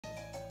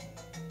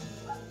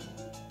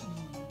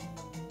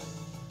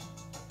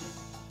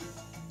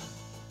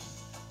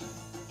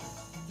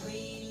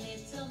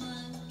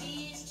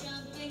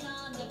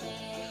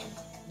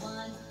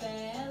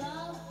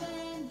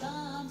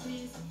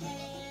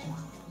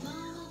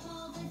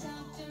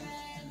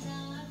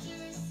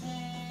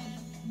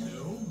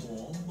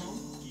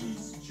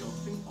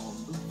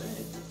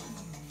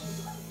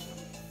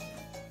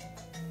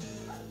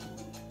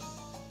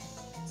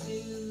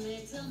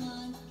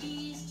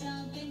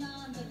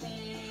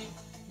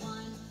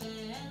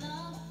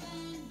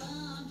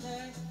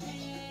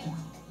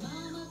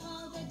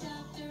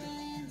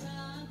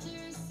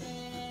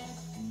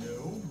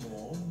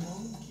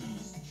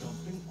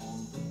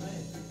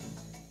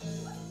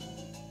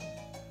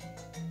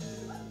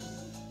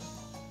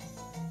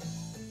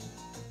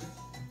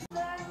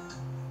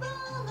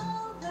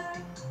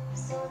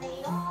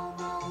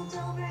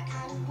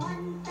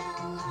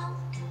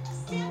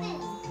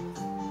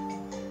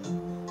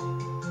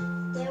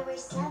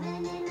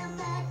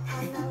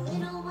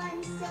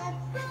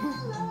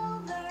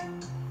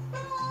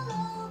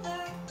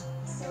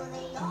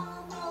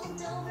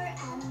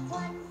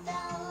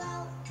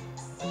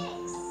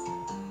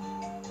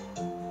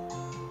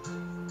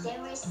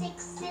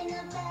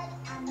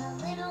And the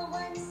little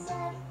one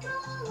said,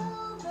 roll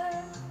over,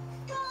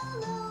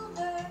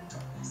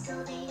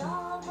 so they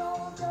all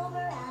rolled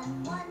over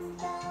and one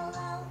fell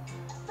out.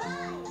 5.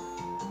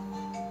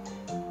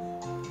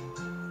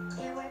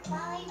 There were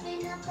 5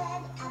 in a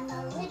bed and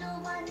the little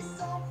one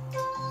said,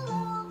 roll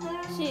over.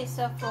 She is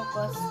so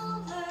focused.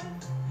 Over,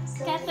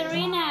 so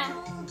Katerina, they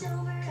all rolled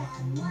over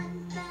and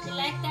one fell you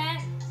like out. that?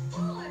 4.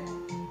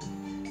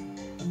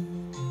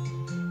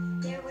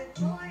 There were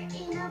 4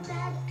 in a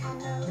bed and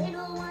the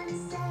little one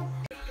said,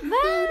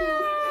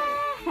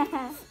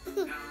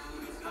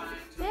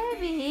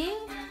 Baby,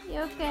 you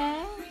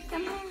okay?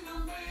 Come on.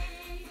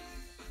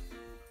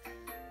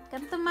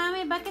 Come to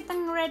mommy. Bakit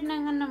ang red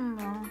ng ano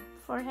mo?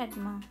 Forehead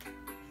mo?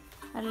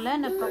 Hala,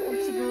 napakog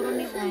siguro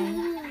ni Ay.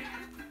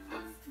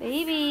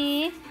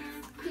 Baby.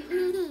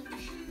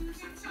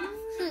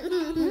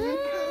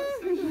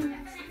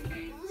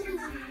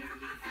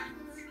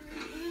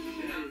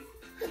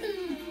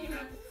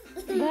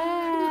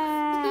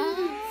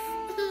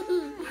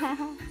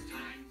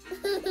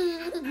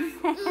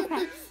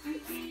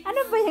 Ano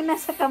ba yung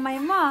nasa kamay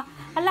mo?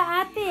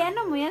 Hala ate,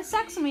 ano mo yan?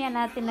 Socks mo yan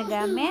ate na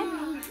gamit?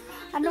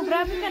 Ano,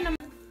 grabe ka naman.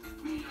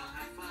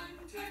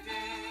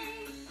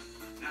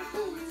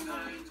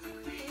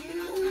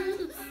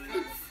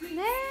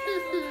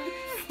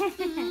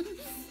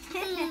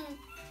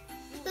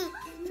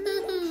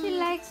 She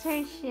likes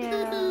her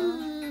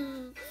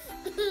shoe.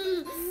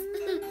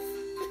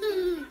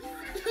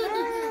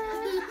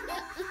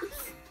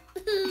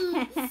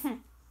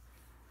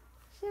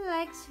 She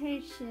likes her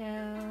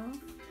shoe.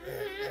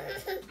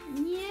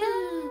 Yeah.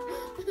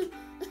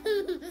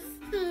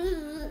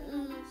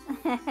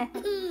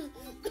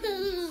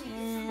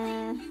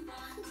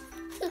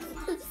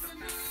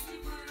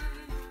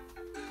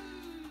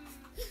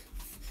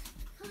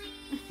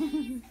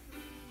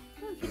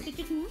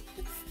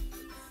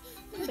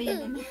 Apa yan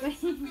anak ko?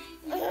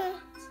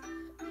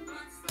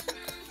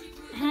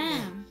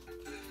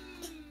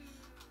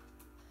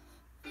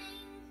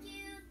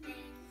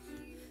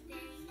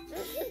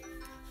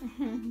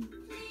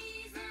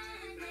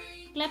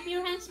 Clap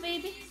your hands,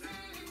 baby.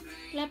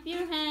 Clap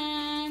your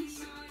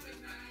hands.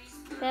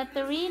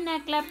 Katerina,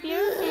 clap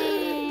your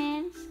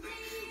hands.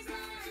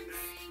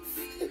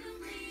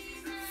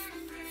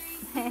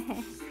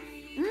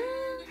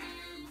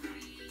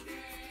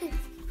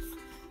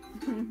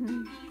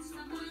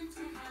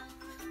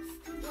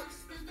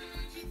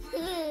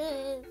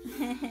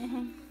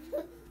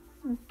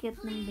 Ang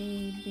cute ng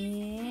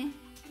baby.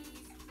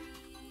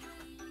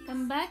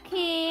 Come back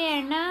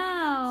here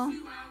now.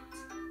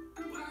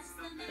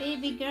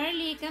 Baby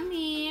girly, come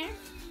here.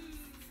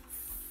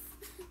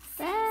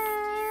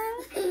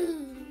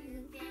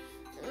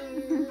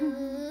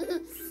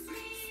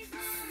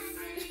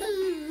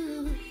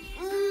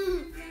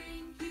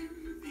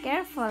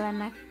 Careful,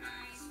 anak.